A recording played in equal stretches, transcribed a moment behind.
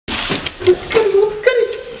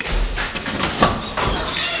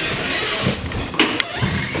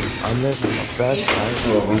I'm living my best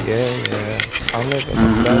life. Yeah. I'm living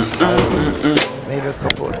my best life. Made a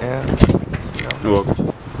couple M's. You're welcome.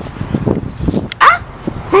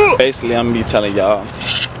 Basically, I'm gonna be telling y'all,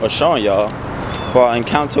 or showing y'all, who I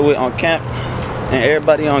encounter with on camp, and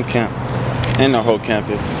everybody on camp, and the whole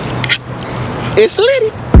campus. It's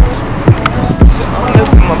litty. I'm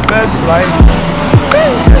living my best life.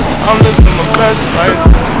 I'm living my best life.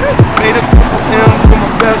 Made a couple M's with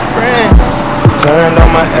my best friend. Turned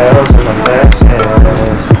on my L's and my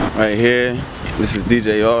lessons. Right here, this is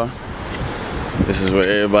DJR. This is where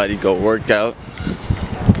everybody go work out,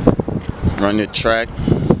 run your track,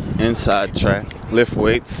 inside track, lift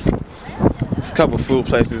weights. There's a couple food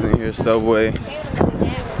places in here: Subway,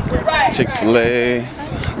 Chick-fil-A,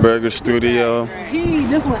 Burger Studio.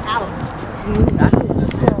 This one out.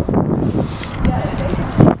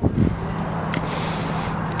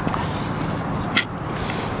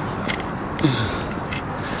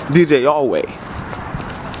 DJ Alway.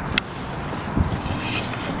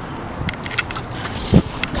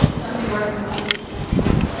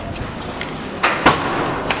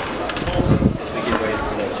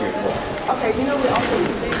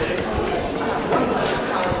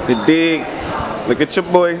 You dig? Look at your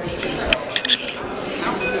boy.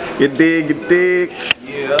 You dig, you dig.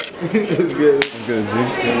 Yeah. It's good. I'm good, G.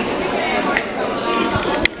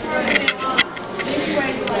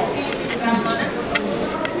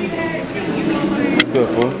 It's good,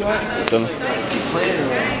 fool. Tell him.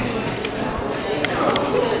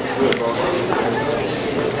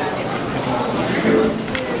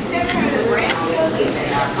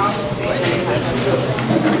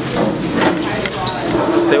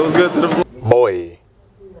 Say what's good to the floor. Boy.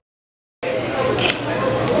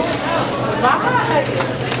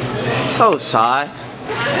 So shy.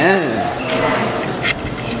 Man.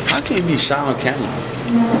 How can you be shy on camera?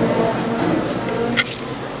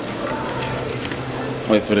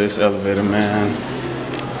 Wait for this elevator, man.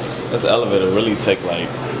 This elevator really take like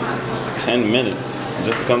 10 minutes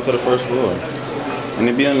just to come to the first floor. And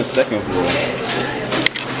it be on the second floor.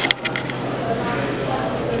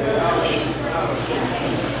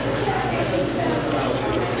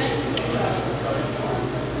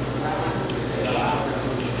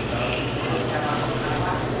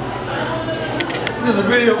 In the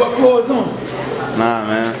video, what floor is on? Nah,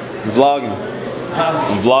 man. Vlogging.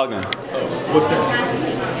 I'm vlogging. What's that?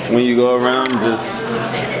 When you go around, just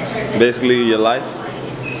basically your life.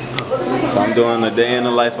 So I'm doing a day in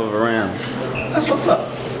the life of a ram. That's what's up.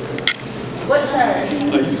 What shirt?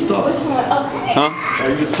 Are you the star? Which one? Okay. Huh? Are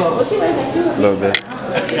you the star? What she wearing that shoe? A little bit.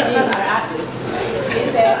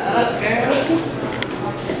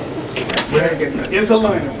 It's a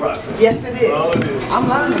learning process. Yes, it is. Oh, it is. I'm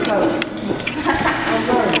learning, coach. I'm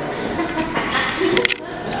learning.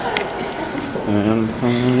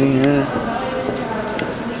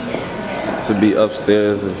 To be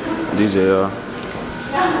upstairs of DJR.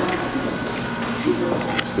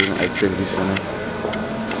 Student Activity Center.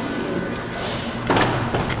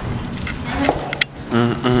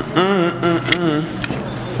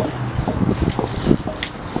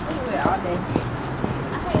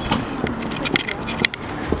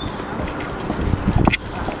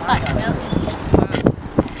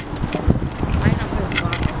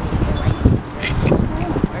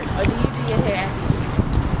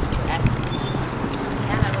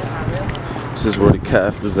 This is where the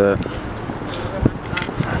calf is at.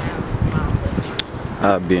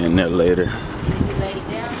 I'll be in there later.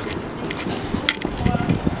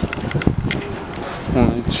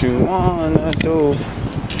 What you wanna do?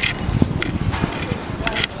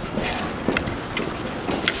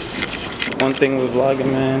 One thing with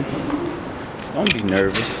vlogging, man, don't be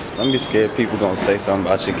nervous. Don't be scared people gonna say something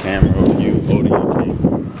about your camera or you holding your camera.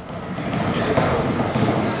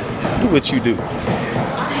 Do what you do. You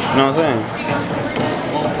know what I'm saying?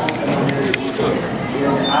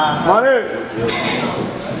 Money.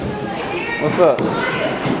 What's up?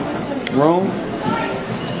 Room?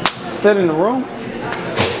 Sit in the room?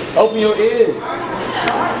 Open your ears.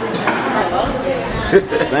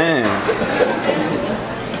 Sam.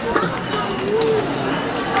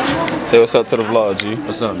 Say what's up to the vlog, G.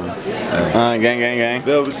 What's up, man? Gang, gang, gang.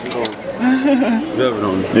 Velvet on. Velvet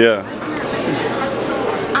on. Yeah.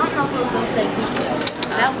 I don't know if it was on stage.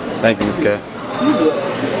 That was Thank you, Miss Cat.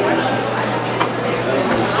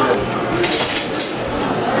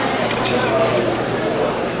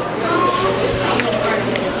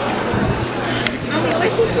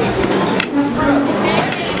 what she said.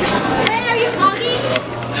 Hey, are you vlogging?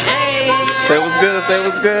 Hey. Say what's good, say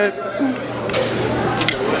what's good.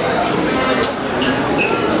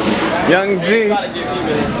 Young G. Got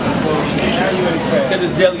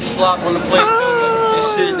this deli slop on the plate.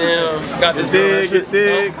 This shit down. Got this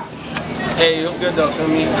Dig. Hey, what's good though? Feel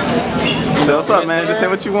me? So what's up, man? Just say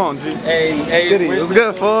what you want, G. Hey, Diddy, Winston. what's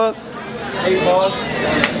good, Foz? Hey, boss.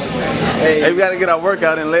 Hey, we gotta get our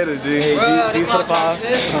workout in later, G. G's for the 5.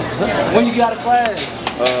 When you got a class?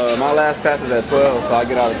 My last class is at 12, so I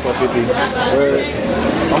get out at 12:50.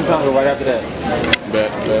 I'm trying to go right after that.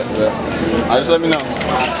 Bet. Just let me know.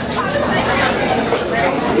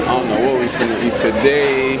 I don't know what we finna eat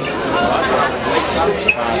today.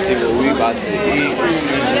 Trying to see what we about to eat.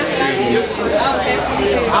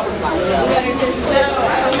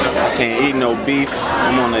 I can't eat no beef.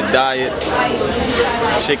 I'm on a diet.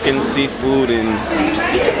 Chicken, seafood, and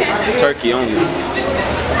turkey only.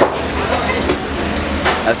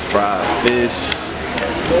 That's fried fish.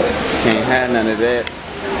 Can't have none of that.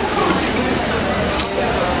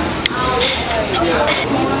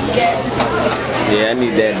 Yeah, I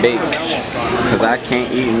need that bake. Cause I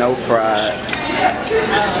can't eat no fried.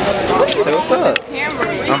 Say what's up?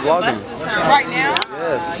 I'm vlogging. Right now?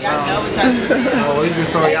 Yes. Oh, we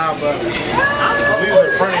just saw y'all bus. We was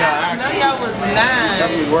in front of y'all actually. Y'all was 9.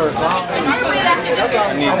 That's what we were. So I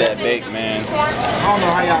I need that bake, man. don't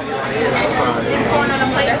know how y'all get right here. That's all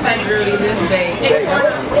right. That's not really this big. Hey,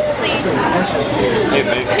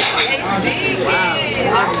 bake.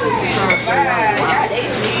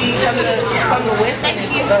 HD, come to Winston and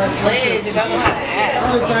pledge if I know how to act.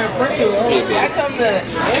 I'm just saying, friendship. I come to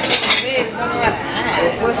Winston and pledge if I know how to act.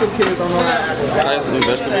 Friendship kids don't know how to act. I had some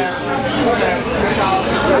vegetables.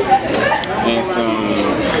 And some.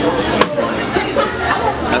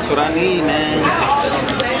 That's what I need, man.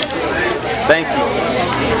 Thank you.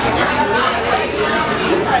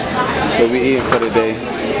 So we eating for the day.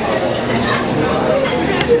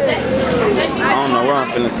 I don't know where I'm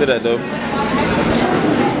finna sit at though.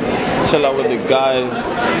 Chill out with the guys.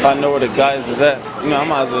 If I know where the guys is at, you know, I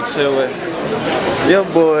might as well chill with. Yo,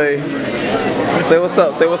 boy. Say what's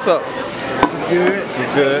up. Say what's up. It's good. It's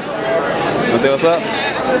good. Wanna say what's up?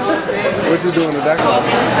 What you doing today?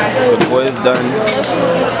 The boy is done.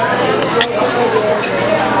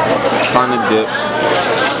 Time to dip.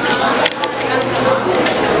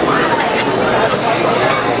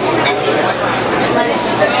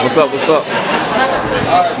 What's up? What's up?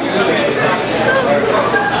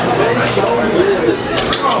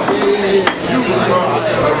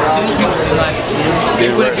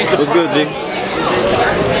 What's good, G?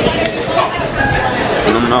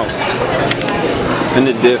 I'm out.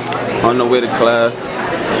 Finna dip on the way to class.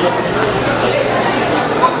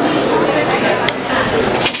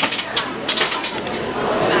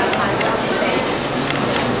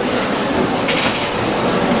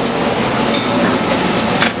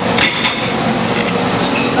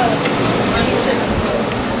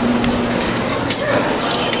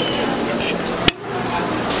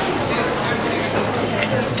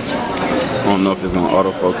 I don't know if it's gonna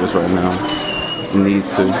autofocus right now. Need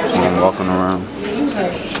to. I'm walking around.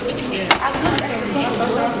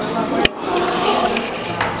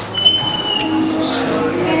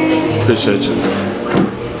 Appreciate you.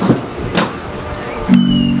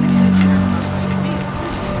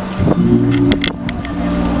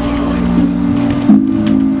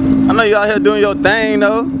 I know you out here doing your thing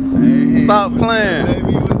though. Hey, Stop playing.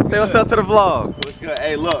 Baby, Say what's up to the vlog. What's good?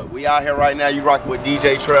 Hey, look, we out here right now. You rocking with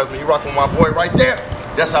DJ Tresman. You rocking with my boy right there.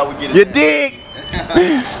 That's how we get it. You dig?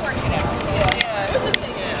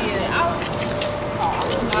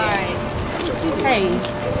 Hey.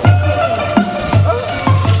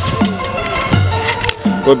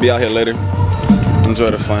 We'll be out here later.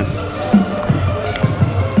 Enjoy the fun.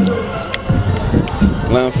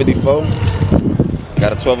 11:54.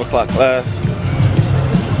 Got a 12 o'clock class.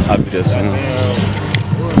 I'll be there soon.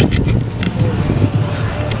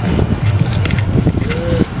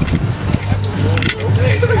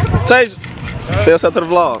 Say what's up to the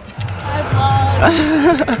vlog.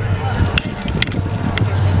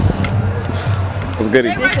 What's goody?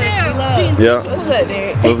 Yeah. What's up,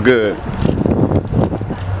 Derek? What's good?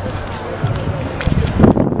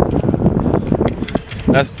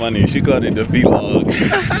 That's funny. She called it the vlog.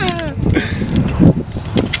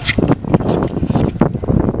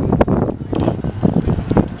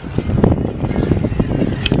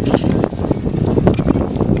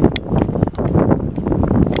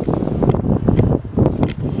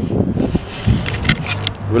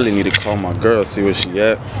 Really need to call my girl, see where she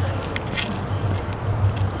at.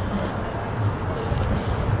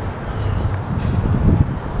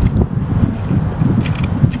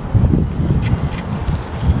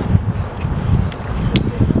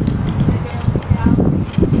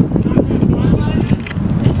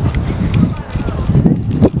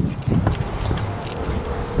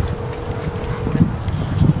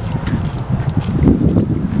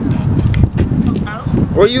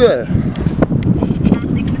 Where you at?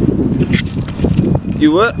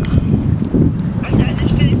 You what?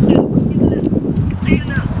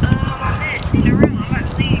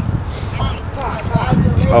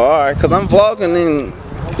 Oh, alright, cause I'm vlogging and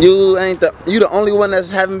you the only one that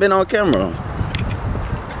haven't been on camera.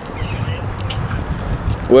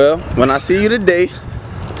 Well, when I see you today,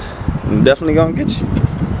 I'm definitely gonna get you.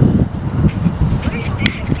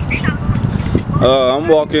 I'm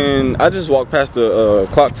walking. I just walked past the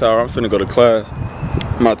clock tower. I'm finna go to class.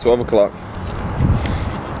 I'm at 12 o'clock.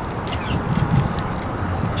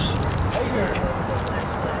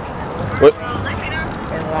 What?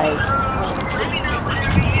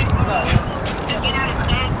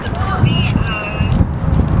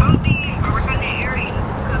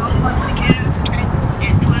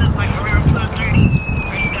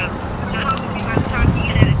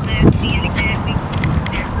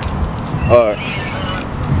 Alright.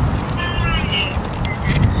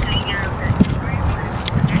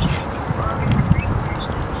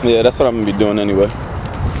 Yeah, that's what I'm gonna be doing anyway.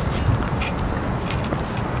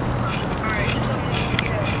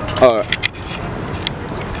 Alright.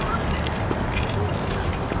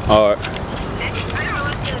 Alright.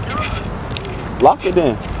 Lock it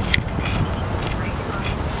in.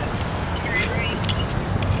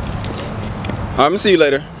 Alright, I'm gonna see you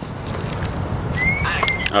later.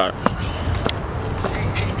 Alright.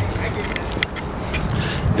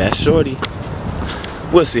 That's Shorty.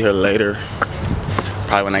 We'll see her later.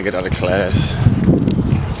 Probably when I get out of class.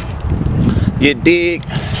 You dig?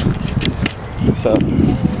 So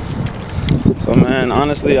man,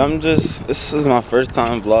 honestly, this is my first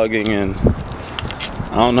time vlogging and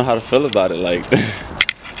I don't know how to feel about it. Like,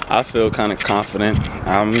 I feel kind of confident.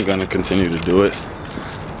 I'm gonna continue to do it.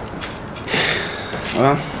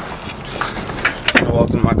 Well, I'm gonna walk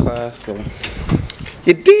in my class, so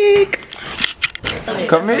you dig?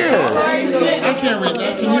 Come here.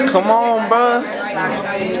 Come on, bruh.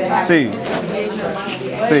 See.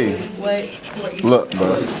 Look,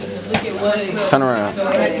 bruh. Turn around.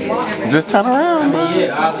 Just turn around,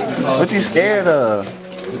 bruh. What you scared of?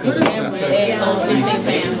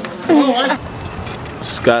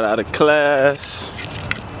 Just got out of class.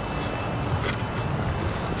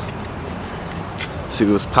 See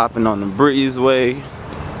what's popping on the breezeway.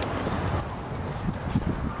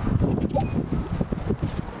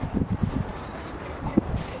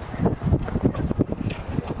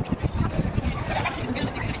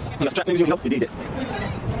 You did it.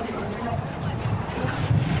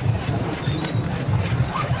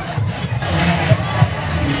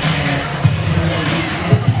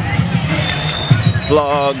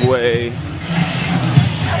 Vlogway.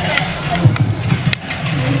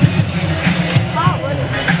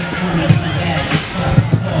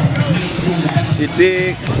 You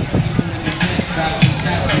dig?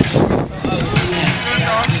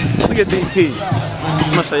 Look at DP.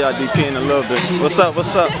 I'm gonna show y'all DP in a little bit. What's up?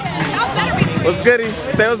 What's up? What's goody?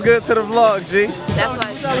 Say what's good to the vlog, G. That's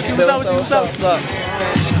why. What's up?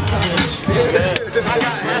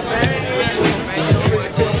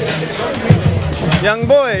 Young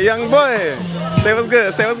boy. Say what's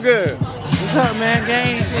good. What's up, man?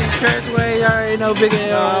 Gang, Churchway, you already know Big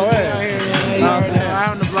L. Out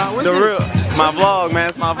on the block. What's the real, my vlog, man.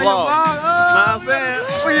 It's my vlog. Know what I'm saying?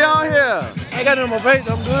 We out here. I got it on my face.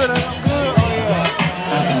 I'm good.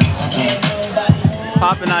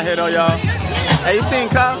 Popping out here though, y'all. Hey, you seen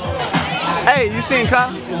Kyle? Hey, you seen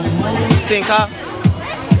Kyle? Seen Kyle?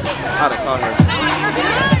 How'd I call her?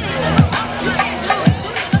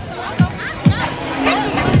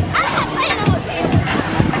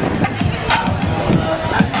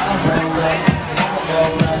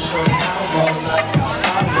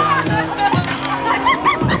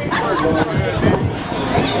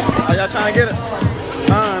 Are y'all trying to get it?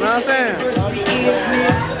 Know what I'm saying?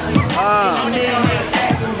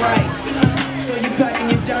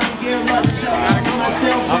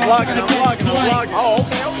 I'm vlogging. Oh,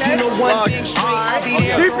 okay. You know one thing straight, I'll be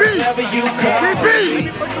there wherever you come. DP! Let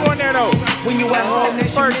me put you on there though. When you at home,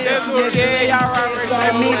 that's your man. So yeah, y'all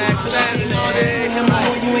right me.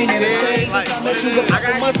 You ain't entertained since I met you a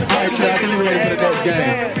couple months ago.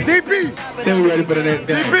 DP! Then we ready for the next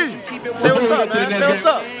game. DP! Say what's up, man. Say what's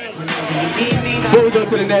up. Before we go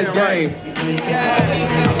to the next game,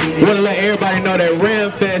 we want to let everybody know that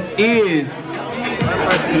Ram Fest is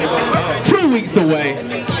 2 weeks away.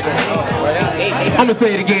 I'm gonna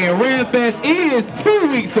say it again. Ram Fest is 2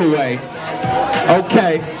 weeks away.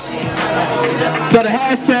 Okay. So the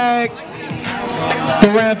hashtag for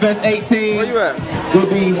Ram Fest 18 will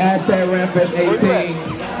be hashtag Ram Fest 18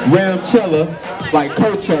 Ramchella. like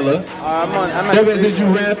Coachella. I'm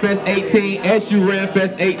WSU Ramfest 18, SU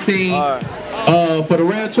Ramfest 18. For the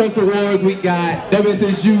Round Choice Awards, we got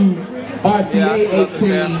WSU RCA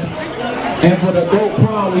 18. And for the Adult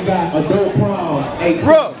Prom, we got Adult Prom 18.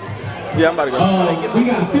 Bro! Yeah, I'm about to go. We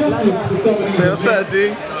got filters for some of these. Say what's up, G? You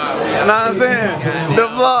know what I'm saying? The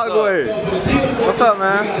vlog way. What's up,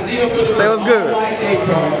 man? Say what's good.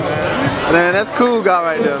 Man, that's cool guy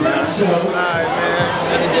right there, man. Alright, man.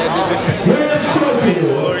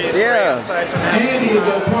 Yeah.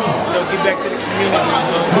 Get back to the community.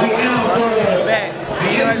 Back.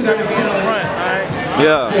 You ain't gotta be in the front, alright?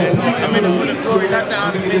 Yeah. I'm in the glory, not the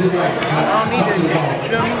honor. I don't need that attention,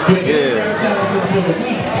 you know what I mean?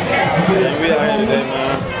 Yeah. We out here today,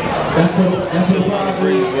 man. Chilling on the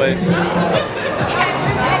breezeway.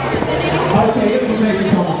 Okay, information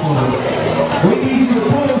coming from you. We need you to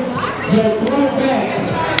post your throwback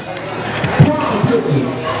prom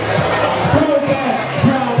pictures. Throwback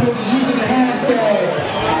prom pictures using the hashtag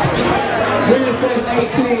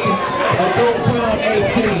RedFest18, Adult Prom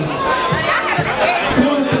 18.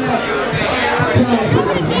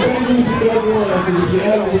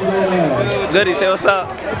 Goody, say what's up.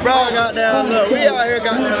 Bro, goddamn, look, we out here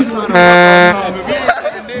goddamn trying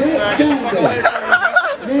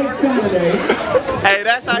Next Saturday. Hey,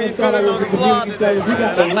 that's how you feeling on the vlog today. We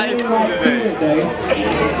got That's how you feeling today.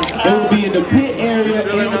 It will be in the pit area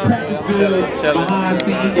in the practice field behind CE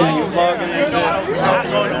games. Vlogging and shit.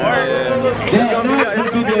 It's gonna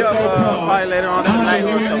be up probably later on tonight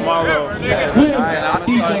or tomorrow. Alright, I'll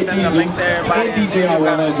just start sending a link to everybody. You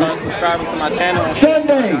gotta start subscribing to my channel.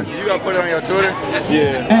 Sunday You gotta put it on your Twitter?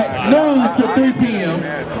 Yeah. at noon to 3 p.m.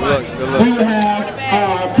 Look. we will have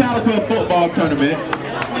our Calico football tournament.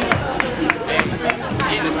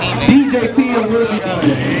 DJ Tim will be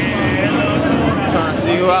DJing. Trying to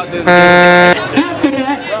see who out this. After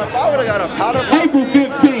that, If I would've got a powder, April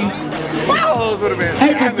 15th, those would've been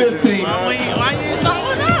April 15th,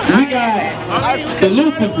 we got the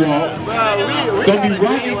Lupus Walk. Gonna be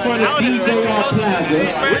right in front of DJR Plaza.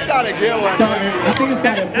 we gotta get one. Starting, I think it's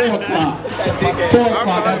starting at 4 o'clock. 4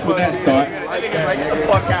 o'clock, that's when that starts.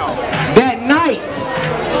 That night,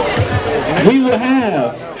 we will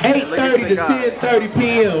have 8:30 to 10:30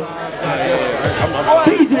 p.m.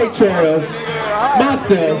 DJ Charles,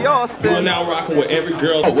 myself. Y'all still We're now rocking with every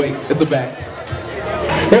girl. Oh wait, it's a back.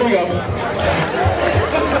 Here we go.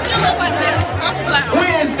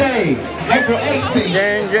 Wednesday, April 18th.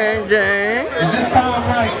 gang. Is this time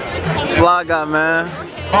right? Vlog guy, man.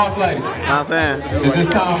 Boss lady, Know what I'm saying? is this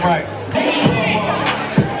time right?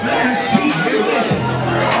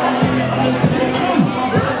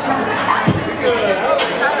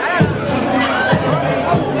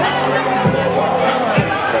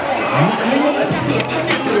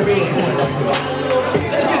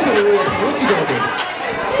 What you gonna do?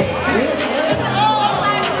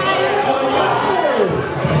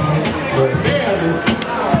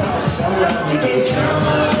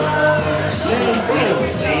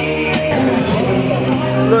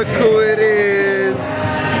 Look who it is.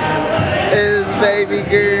 It's baby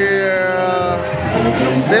girl.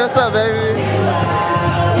 Say what's up, baby.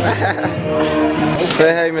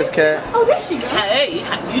 Say hey, Miss Cat. Oh, there she goes. Hey,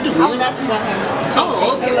 how you doing? I was asking about her.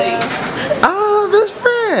 Oh, okay. Oh, best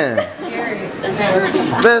friend.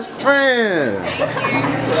 Best friend.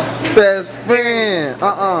 Best friend.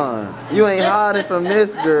 You ain't hiding from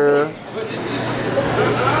this girl.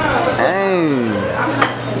 Dang.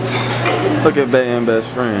 Look at Bay and best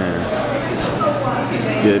friend.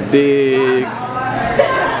 You dig?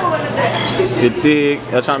 You dig?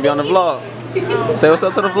 Y'all trying to be on the vlog? Say what's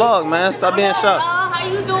up to the vlog, man. Stop being shy. How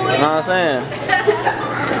you doing? You know what I'm saying?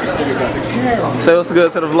 Say what's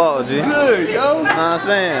good to the vlog, G. Good, yo. You know what I'm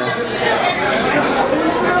saying?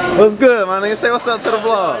 What's good, my nigga? Say what's up to the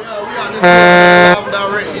vlog.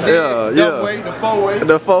 Yeah. The four-way.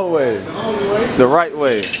 The four-way. The right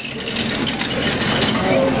way.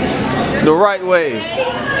 The right way.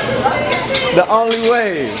 The only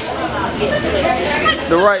way.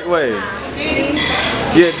 The right way.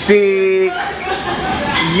 You dig.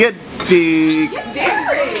 You dig.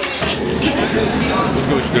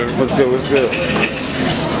 What's good?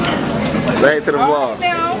 Say it to the vlog.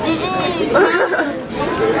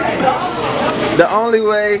 The only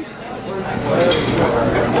way.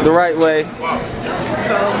 The right way.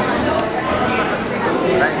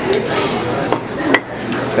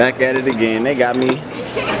 Back at it again. They got me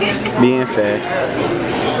being fat.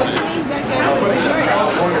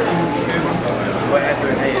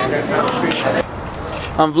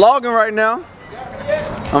 I'm vlogging right now.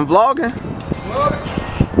 I'm vlogging.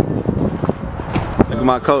 Look at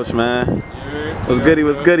my coach, man. What's goody?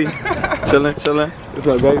 Chilling, chilling. What's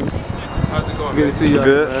up, babies? How's it going, Good to see you.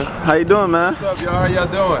 Good. Man. How you doing, man? What's up, y'all? How y'all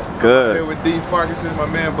doing? Good. I'm here with Dferg, my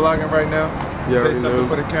man, blogging right now. Say something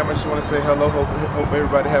for the camera. Just want to say hello. Hope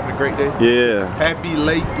everybody having a great day. Yeah. Happy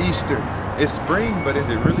late Easter. It's spring, but is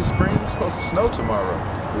it really spring? It's supposed to snow tomorrow.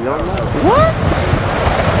 We don't know. What?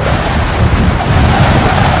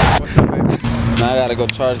 What's up, baby? Now I gotta go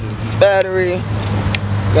charge this battery.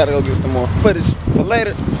 Gotta go get some more footage for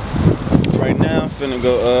later. Right now, I'm finna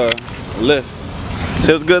go lift.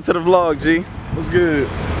 Say what's good to the vlog, G. What's good?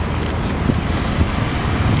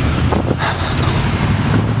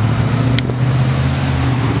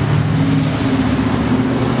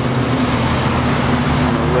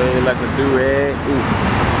 Way like a do-rag.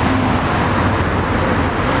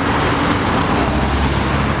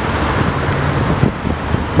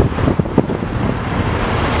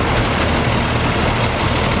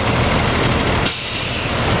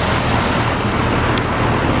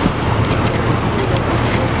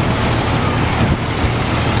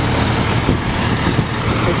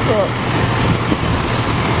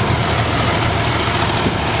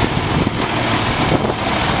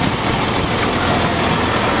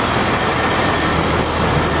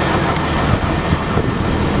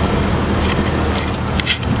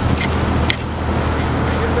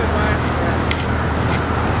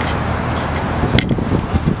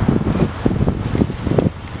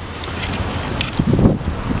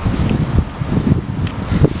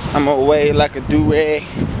 I'm away like a do-rag,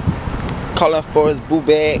 calling for his boo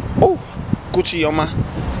bag. Ooh, Gucci on my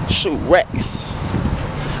shoe racks.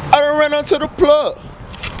 I done ran onto the plug.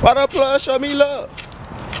 Why the plug show me love?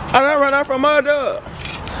 I done run out from my dog.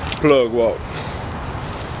 Plug walk.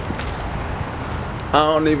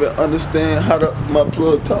 I don't even understand how my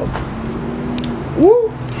plug talk. Woo!